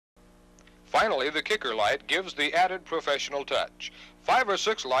Finally, the kicker light gives the added professional touch. 5 or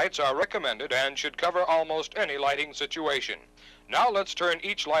 6 lights are recommended and should cover almost any lighting situation. Now let's turn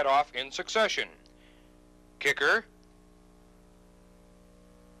each light off in succession. Kicker,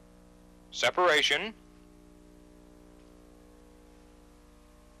 separation,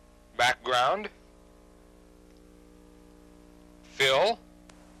 background, fill,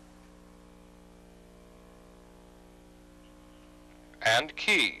 and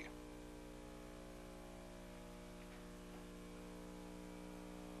key.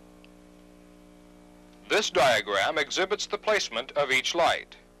 This diagram exhibits the placement of each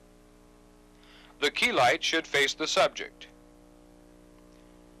light. The key light should face the subject.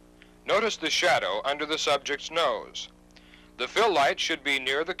 Notice the shadow under the subject's nose. The fill light should be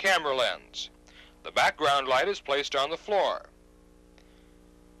near the camera lens. The background light is placed on the floor.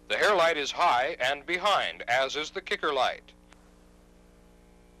 The hair light is high and behind, as is the kicker light.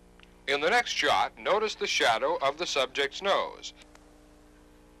 In the next shot, notice the shadow of the subject's nose.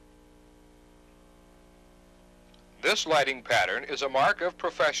 This lighting pattern is a mark of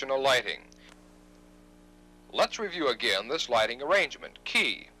professional lighting. Let's review again this lighting arrangement.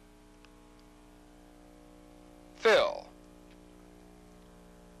 Key, fill,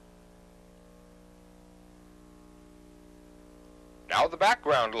 now the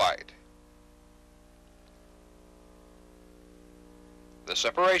background light, the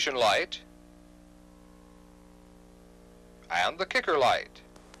separation light, and the kicker light.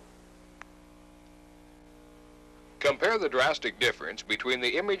 Compare the drastic difference between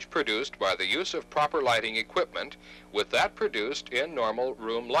the image produced by the use of proper lighting equipment with that produced in normal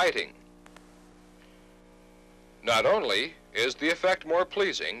room lighting. Not only is the effect more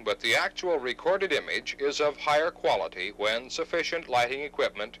pleasing, but the actual recorded image is of higher quality when sufficient lighting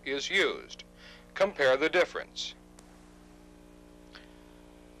equipment is used. Compare the difference.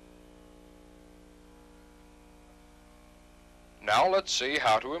 Now let's see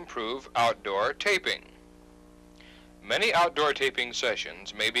how to improve outdoor taping. Many outdoor taping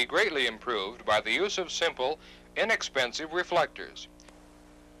sessions may be greatly improved by the use of simple, inexpensive reflectors.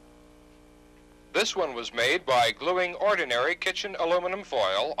 This one was made by gluing ordinary kitchen aluminum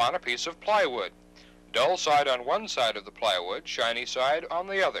foil on a piece of plywood. Dull side on one side of the plywood, shiny side on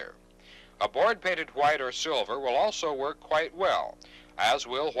the other. A board painted white or silver will also work quite well, as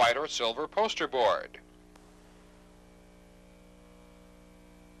will white or silver poster board.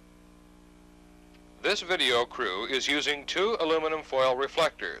 This video crew is using 2 aluminum foil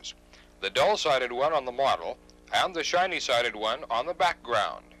reflectors, the dull-sided one on the model and the shiny-sided one on the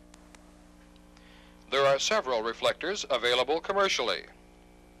background. There are several reflectors available commercially.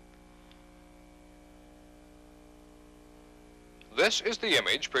 This is the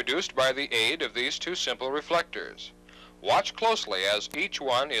image produced by the aid of these 2 simple reflectors. Watch closely as each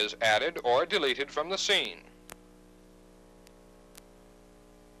one is added or deleted from the scene.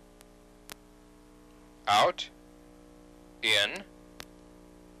 Out, in,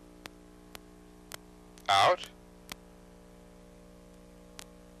 out,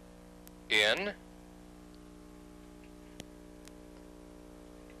 in.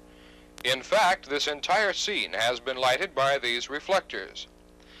 In fact, this entire scene has been lighted by these reflectors.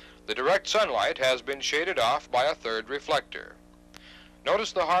 The direct sunlight has been shaded off by a 3rd reflector.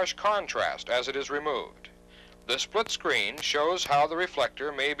 Notice the harsh contrast as it is removed. The split screen shows how the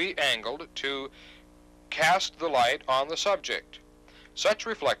reflector may be angled to cast the light on the subject. Such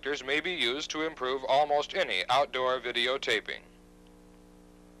reflectors may be used to improve almost any outdoor videotaping.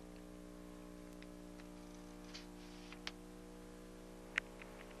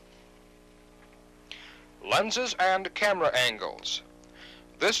 Lenses and camera angles.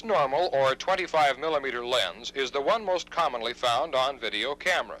 This normal or 25mm lens is the one most commonly found on video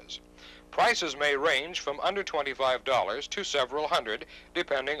cameras. Prices may range from under $25 to several hundred,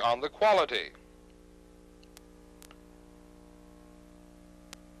 depending on the quality.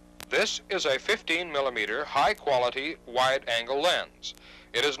 This is a 15mm high-quality wide-angle lens.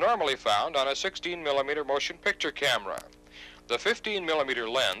 It is normally found on a 16mm motion picture camera. The 15mm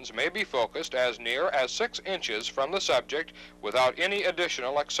lens may be focused as near as 6 inches from the subject without any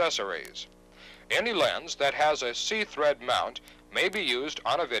additional accessories. Any lens that has a C-thread mount may be used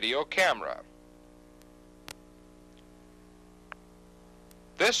on a video camera.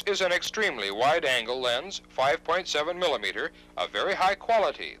 This is an extremely wide-angle lens, 5.7mm, of very high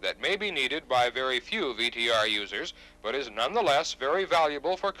quality that may be needed by very few VTR users, but is nonetheless very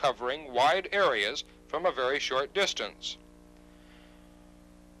valuable for covering wide areas from a very short distance.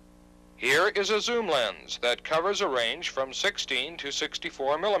 Here is a zoom lens that covers a range from 16 to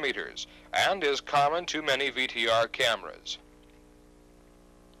 64 millimeters and is common to many VTR cameras.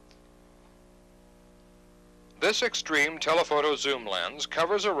 This extreme telephoto zoom lens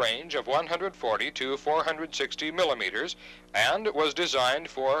covers a range of 140 to 460 millimeters and was designed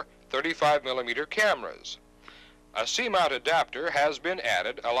for 35 millimeter cameras. A C-mount adapter has been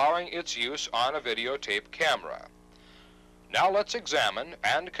added, allowing its use on a videotape camera. Now let's examine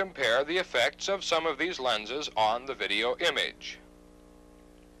and compare the effects of some of these lenses on the video image.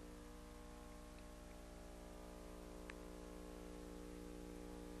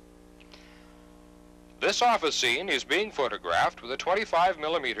 This office scene is being photographed with a 25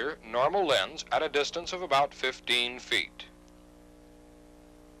 millimeter normal lens at a distance of about 15 feet.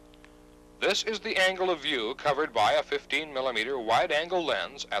 This is the angle of view covered by a 15 millimeter wide-angle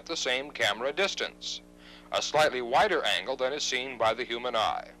lens at the same camera distance, a slightly wider angle than is seen by the human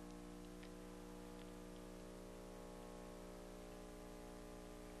eye.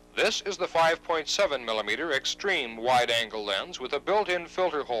 This is the 5.7 millimeter extreme wide-angle lens with a built-in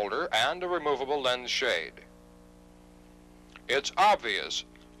filter holder and a removable lens shade. It's obvious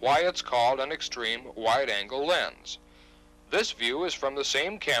why it's called an extreme wide-angle lens. This view is from the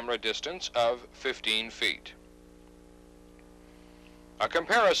same camera distance of 15 feet. A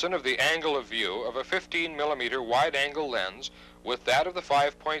comparison of the angle of view of a 15 millimeter wide-angle lens with that of the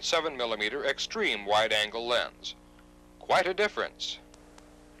 5.7 millimeter extreme wide-angle lens. Quite a difference.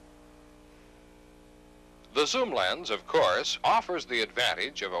 The zoom lens, of course, offers the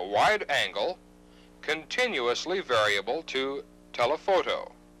advantage of a wide angle, continuously variable to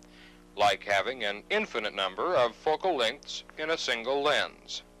telephoto, like having an infinite number of focal lengths in a single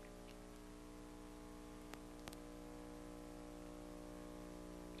lens.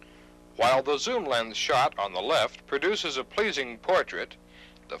 While the zoom lens shot on the left produces a pleasing portrait,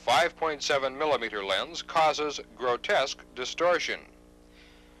 the 5.7 millimeter lens causes grotesque distortion.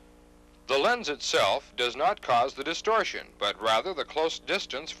 The lens itself does not cause the distortion, but rather the close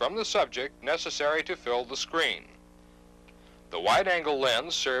distance from the subject necessary to fill the screen. The wide-angle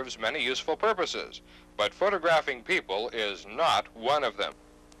lens serves many useful purposes, but photographing people is not one of them.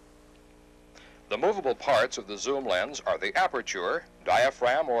 The movable parts of the zoom lens are the aperture,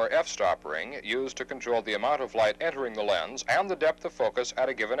 diaphragm or f-stop ring used to control the amount of light entering the lens and the depth of focus at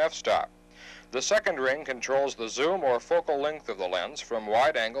a given f-stop. The second ring controls the zoom or focal length of the lens from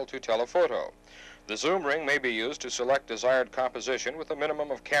wide angle to telephoto. The zoom ring may be used to select desired composition with a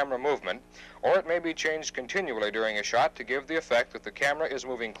minimum of camera movement, or it may be changed continually during a shot to give the effect that the camera is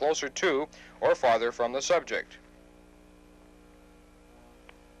moving closer to or farther from the subject.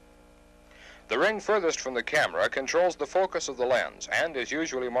 The ring furthest from the camera controls the focus of the lens and is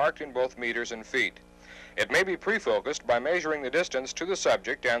usually marked in both meters and feet. It may be pre-focused by measuring the distance to the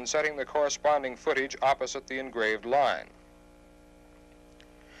subject and setting the corresponding footage opposite the engraved line.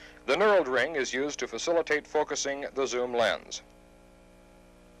 The knurled ring is used to facilitate focusing the zoom lens.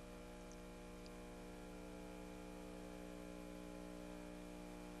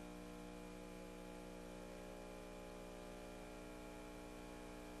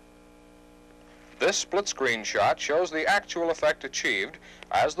 This split-screen shot shows the actual effect achieved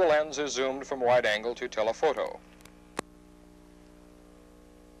as the lens is zoomed from wide angle to telephoto.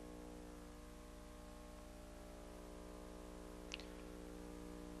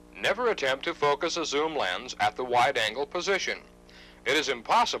 Never attempt to focus a zoom lens at the wide-angle position. It is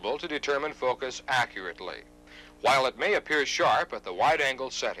impossible to determine focus accurately. While it may appear sharp at the wide-angle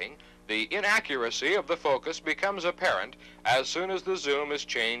setting, the inaccuracy of the focus becomes apparent as soon as the zoom is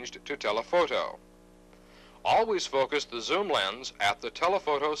changed to telephoto. Always focus the zoom lens at the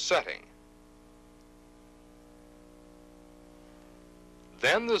telephoto setting.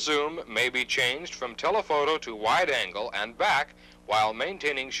 Then the zoom may be changed from telephoto to wide angle and back while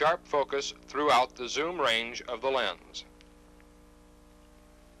maintaining sharp focus throughout the zoom range of the lens.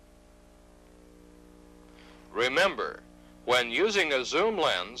 Remember, when using a zoom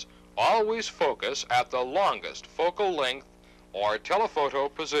lens, always focus at the longest focal length or telephoto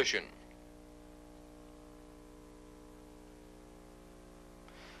position.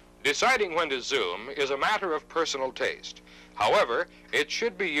 Deciding when to zoom is a matter of personal taste. However, it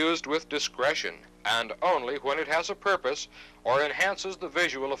should be used with discretion and only when it has a purpose or enhances the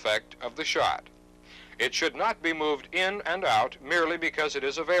visual effect of the shot. It should not be moved in and out merely because it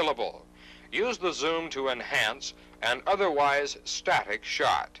is available. Use the zoom to enhance an otherwise static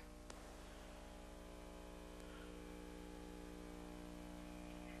shot.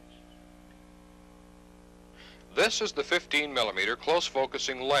 This is the 15 millimeter close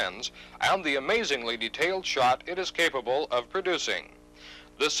focusing lens and the amazingly detailed shot it is capable of producing.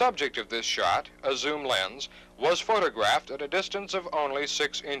 The subject of this shot, a zoom lens, was photographed at a distance of only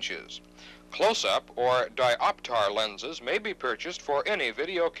 6 inches. Close-up or dioptar lenses may be purchased for any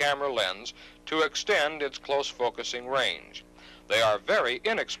video camera lens to extend its close focusing range. They are very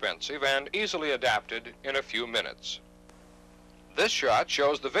inexpensive and easily adapted in a few minutes. This shot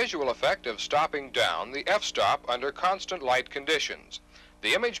shows the visual effect of stopping down the f-stop under constant light conditions.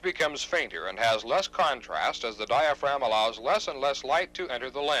 The image becomes fainter and has less contrast as the diaphragm allows less and less light to enter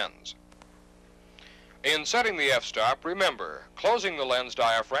the lens. In setting the f-stop, remember, closing the lens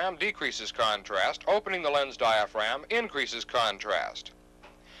diaphragm decreases contrast, opening the lens diaphragm increases contrast.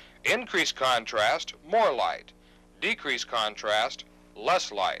 Increase contrast, more light. Decrease contrast,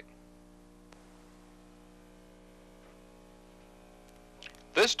 less light.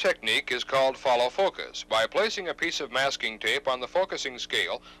 This technique is called follow focus. By placing a piece of masking tape on the focusing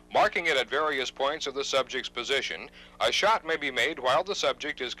scale, marking it at various points of the subject's position, a shot may be made while the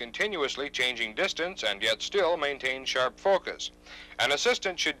subject is continuously changing distance and yet still maintain sharp focus. An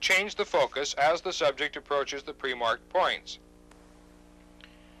assistant should change the focus as the subject approaches the pre-marked points.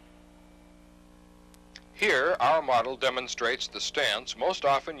 Here, our model demonstrates the stance most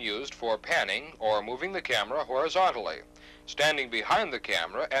often used for panning or moving the camera horizontally, standing behind the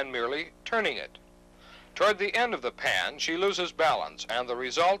camera and merely turning it. Toward the end of the pan, she loses balance, and the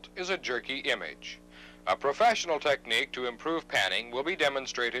result is a jerky image. A professional technique to improve panning will be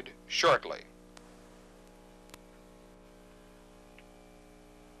demonstrated shortly.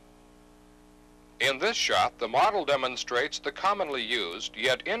 In this shot, the model demonstrates the commonly used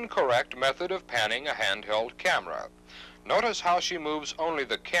yet incorrect method of panning a handheld camera. Notice how she moves only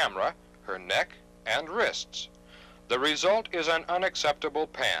the camera, her neck, and wrists. The result is an unacceptable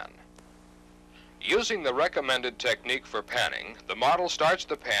pan. Using the recommended technique for panning, the model starts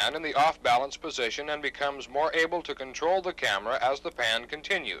the pan in the off-balance position and becomes more able to control the camera as the pan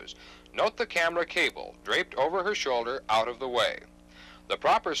continues. Note the camera cable draped over her shoulder out of the way. The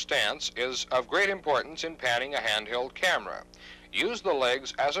proper stance is of great importance in panning a handheld camera. Use the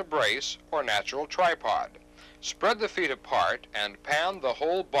legs as a brace or natural tripod. Spread the feet apart and pan the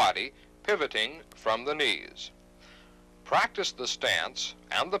whole body, pivoting from the knees. Practice the stance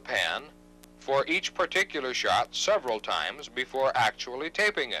and the pan for each particular shot several times before actually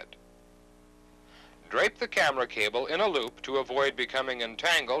taping it. Drape the camera cable in a loop to avoid becoming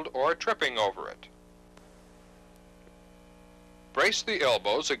entangled or tripping over it. Brace the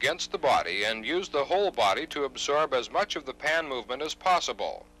elbows against the body and use the whole body to absorb as much of the pan movement as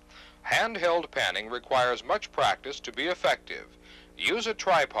possible. Handheld panning requires much practice to be effective. Use a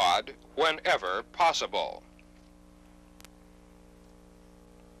tripod whenever possible.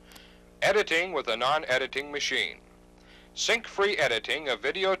 Editing with a non-editing machine. Sync-free editing of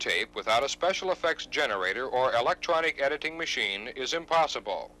videotape without a special effects generator or electronic editing machine is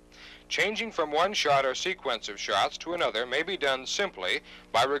impossible. Changing from one shot or sequence of shots to another may be done simply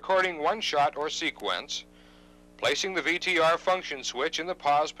by recording one shot or sequence, placing the VTR function switch in the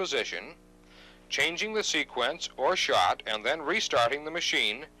pause position, changing the sequence or shot and then restarting the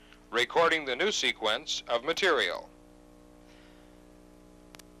machine, recording the new sequence of material.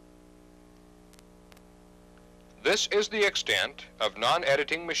 This is the extent of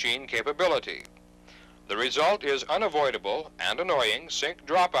non-editing machine capability. The result is unavoidable and annoying sync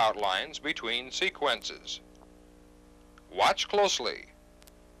dropout lines between sequences. Watch closely.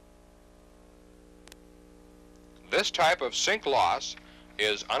 This type of sync loss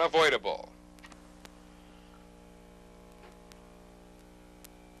is unavoidable.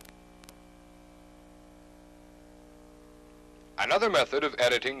 Another method of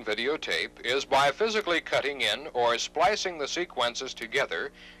editing videotape is by physically cutting in or splicing the sequences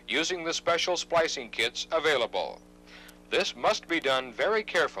together using the special splicing kits available. This must be done very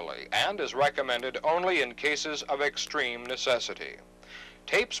carefully and is recommended only in cases of extreme necessity.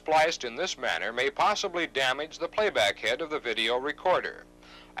 Tape spliced in this manner may possibly damage the playback head of the video recorder,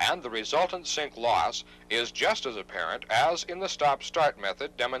 and the resultant sync loss is just as apparent as in the stop-start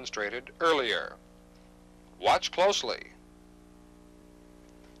method demonstrated earlier. Watch closely.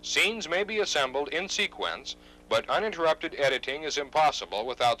 Scenes may be assembled in sequence, but uninterrupted editing is impossible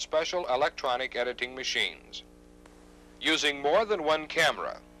without special electronic editing machines. Using more than one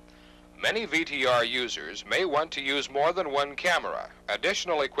camera. Many VTR users may want to use more than one camera.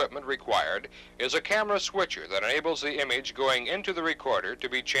 Additional equipment required is a camera switcher that enables the image going into the recorder to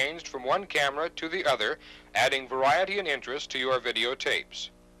be changed from one camera to the other, adding variety and interest to your videotapes.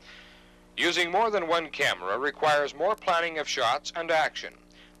 Using more than one camera requires more planning of shots and action.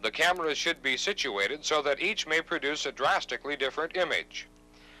 The cameras should be situated so that each may produce a drastically different image.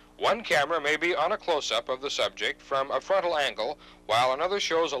 One camera may be on a close-up of the subject from a frontal angle, while another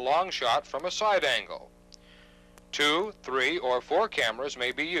shows a long shot from a side angle. 2, 3, or 4 cameras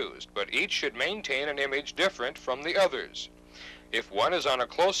may be used, but each should maintain an image different from the others. If one is on a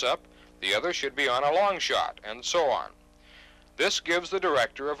close-up, the other should be on a long shot, and so on. This gives the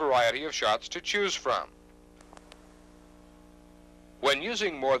director a variety of shots to choose from. When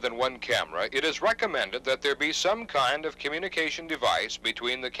using more than one camera, it is recommended that there be some kind of communication device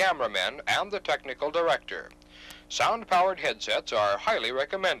between the cameraman and the technical director. Sound-powered headsets are highly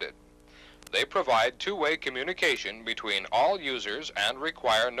recommended. They provide two-way communication between all users and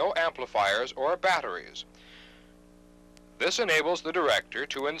require no amplifiers or batteries. This enables the director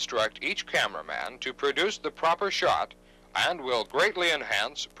to instruct each cameraman to produce the proper shot and will greatly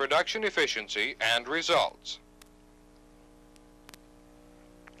enhance production efficiency and results.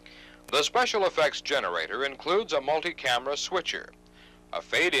 The special effects generator includes a multi-camera switcher, a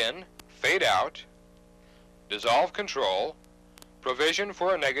fade-in, fade-out, dissolve control, provision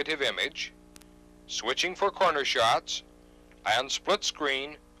for a negative image, switching for corner shots, and split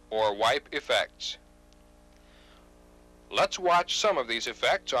screen or wipe effects. Let's watch some of these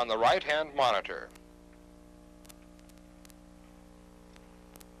effects on the right-hand monitor.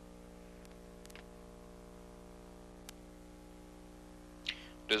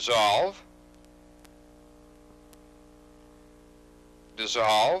 Dissolve,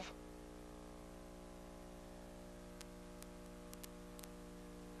 dissolve,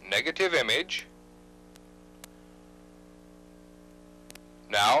 negative image,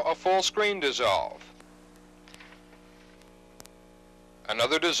 now a full screen dissolve,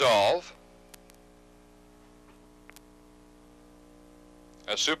 another dissolve,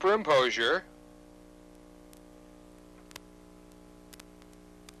 a superimposure,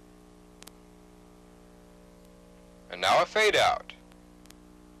 and now a fade out.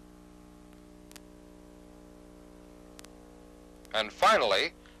 And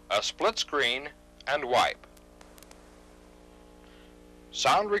finally, a split screen and wipe.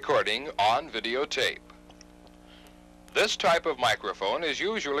 Sound recording on videotape. This type of microphone is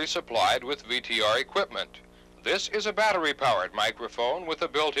usually supplied with VTR equipment. This is a battery-powered microphone with a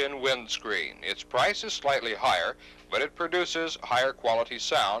built-in windscreen. Its price is slightly higher, but it produces higher quality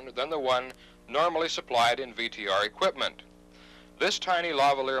sound than the one normally supplied in VTR equipment. This tiny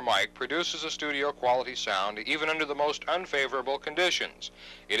lavalier mic produces a studio quality sound even under the most unfavorable conditions.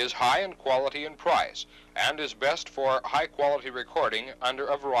 It is high in quality and price and is best for high quality recording under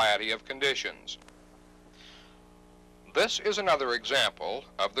a variety of conditions. This is another example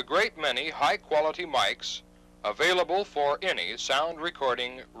of the great many high quality mics available for any sound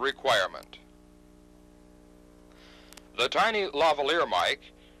recording requirement. The tiny lavalier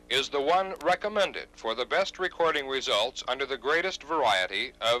mic is the one recommended for the best recording results under the greatest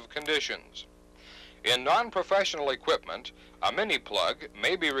variety of conditions. In non-professional equipment, a mini plug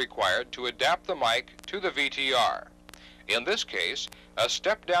may be required to adapt the mic to the VTR. In this case, a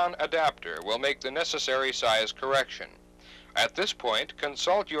step-down adapter will make the necessary size correction. At this point,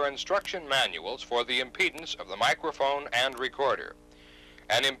 consult your instruction manuals for the impedance of the microphone and recorder.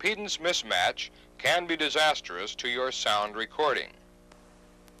 An impedance mismatch can be disastrous to your sound recording.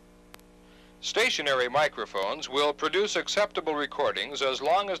 Stationary microphones will produce acceptable recordings as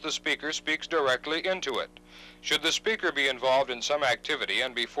long as the speaker speaks directly into it. Should the speaker be involved in some activity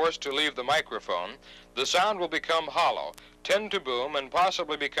and be forced to leave the microphone, the sound will become hollow, tend to boom, and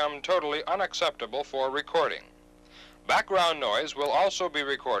possibly become totally unacceptable for recording. Background noise will also be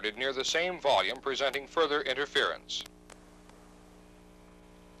recorded near the same volume, presenting further interference.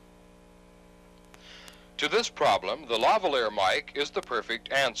 To this problem, the lavalier mic is the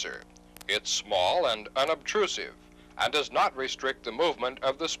perfect answer. It's small and unobtrusive and does not restrict the movement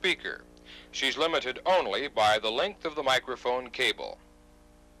of the speaker. She's limited only by the length of the microphone cable.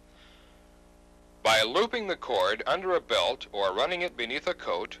 By looping the cord under a belt or running it beneath a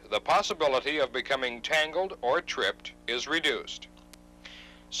coat, the possibility of becoming tangled or tripped is reduced.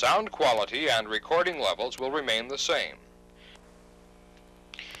 Sound quality and recording levels will remain the same.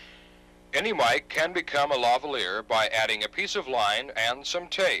 Any mic can become a lavalier by adding a piece of line and some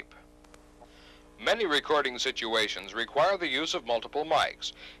tape. Many recording situations require the use of multiple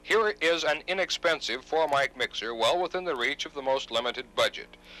mics. Here is an inexpensive 4-mic mixer well within the reach of the most limited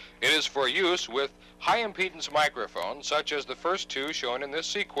budget. It is for use with high-impedance microphones such as the first two shown in this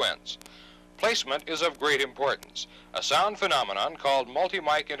sequence. Placement is of great importance. A sound phenomenon called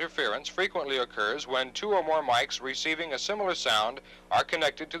multi-mic interference frequently occurs when 2 or more mics receiving a similar sound are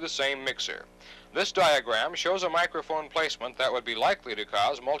connected to the same mixer. This diagram shows a microphone placement that would be likely to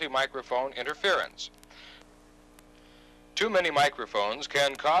cause multi-microphone interference. Too many microphones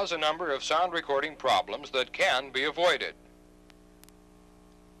can cause a number of sound recording problems that can be avoided.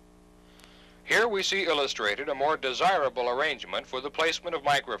 Here we see illustrated a more desirable arrangement for the placement of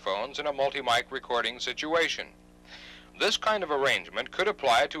microphones in a multi-mic recording situation. This kind of arrangement could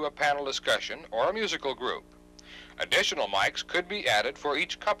apply to a panel discussion or a musical group. Additional mics could be added for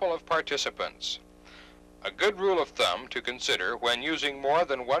each couple of participants. A good rule of thumb to consider when using more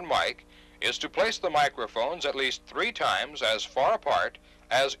than one mic is to place the microphones at least 3 times as far apart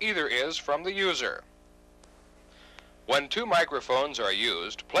as either is from the user. When 2 microphones are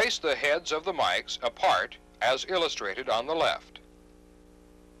used, place the heads of the mics apart as illustrated on the left.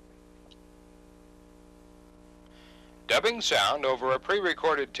 Dubbing sound over a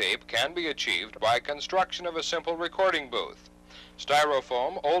pre-recorded tape can be achieved by construction of a simple recording booth.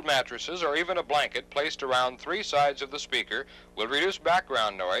 Styrofoam, old mattresses, or even a blanket placed around 3 sides of the speaker will reduce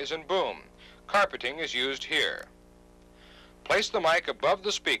background noise and boom. Carpeting is used here. Place the mic above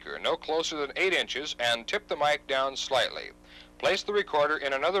the speaker, no closer than 8 inches, and tip the mic down slightly. Place the recorder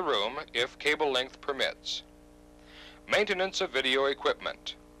in another room if cable length permits. Maintenance of video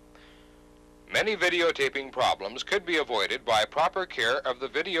equipment. Many videotaping problems could be avoided by proper care of the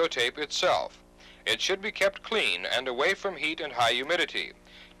videotape itself. It should be kept clean and away from heat and high humidity.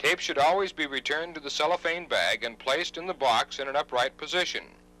 Tape should always be returned to the cellophane bag and placed in the box in an upright position.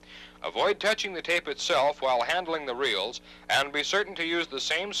 Avoid touching the tape itself while handling the reels, and be certain to use the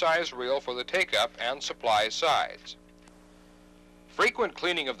same size reel for the take-up and supply sides. Frequent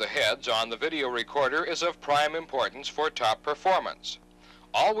cleaning of the heads on the video recorder is of prime importance for top performance.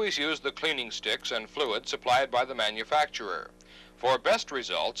 Always use the cleaning sticks and fluid supplied by the manufacturer. For best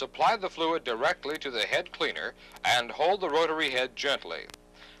results, apply the fluid directly to the head cleaner and hold the rotary head gently.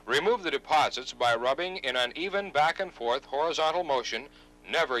 Remove the deposits by rubbing in an even back and forth horizontal motion.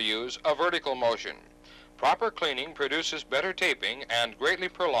 Never use a vertical motion. Proper cleaning produces better taping and greatly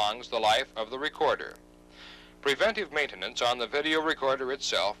prolongs the life of the recorder. Preventive maintenance on the video recorder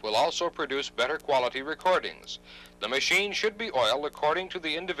itself will also produce better quality recordings. The machine should be oiled according to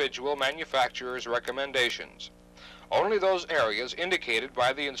the individual manufacturer's recommendations. Only those areas indicated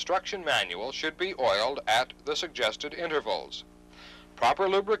by the instruction manual should be oiled at the suggested intervals. Proper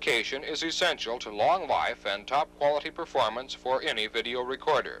lubrication is essential to long life and top quality performance for any video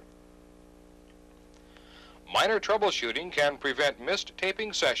recorder. Minor troubleshooting can prevent missed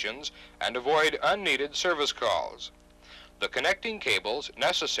taping sessions and avoid unneeded service calls. The connecting cables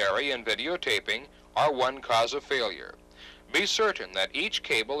necessary in videotaping are one cause of failure. Be certain that each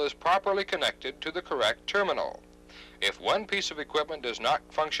cable is properly connected to the correct terminal. If one piece of equipment does not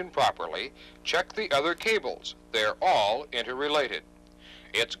function properly, check the other cables. They're all interrelated.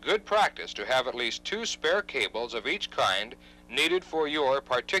 It's good practice to have at least 2 spare cables of each kind needed for your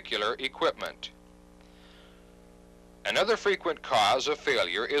particular equipment. Another frequent cause of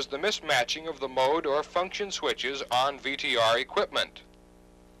failure is the mismatching of the mode or function switches on VTR equipment.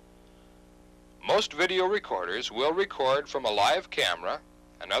 Most video recorders will record from a live camera,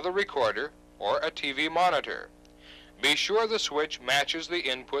 another recorder, or a TV monitor. Be sure the switch matches the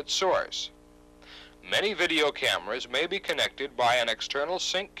input source. Many video cameras may be connected by an external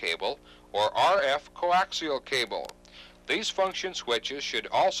sync cable or RF coaxial cable. These function switches should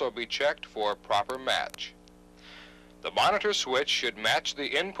also be checked for proper match. The monitor switch should match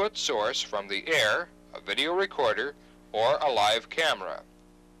the input source from the air, a video recorder, or a live camera.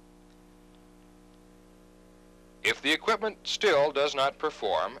 If the equipment still does not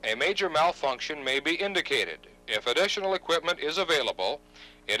perform, a major malfunction may be indicated. If additional equipment is available,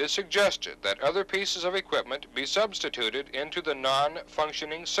 it is suggested that other pieces of equipment be substituted into the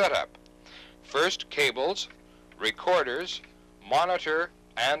non-functioning setup. First, cables, recorders, monitor,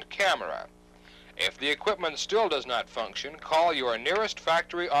 and camera. If the equipment still does not function, call your nearest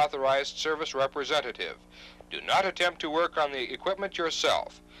factory authorized service representative. Do not attempt to work on the equipment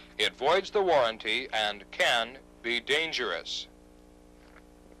yourself. It voids the warranty and can be dangerous.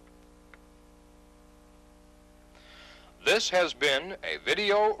 This has been a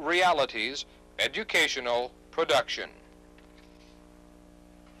Video Realities educational production.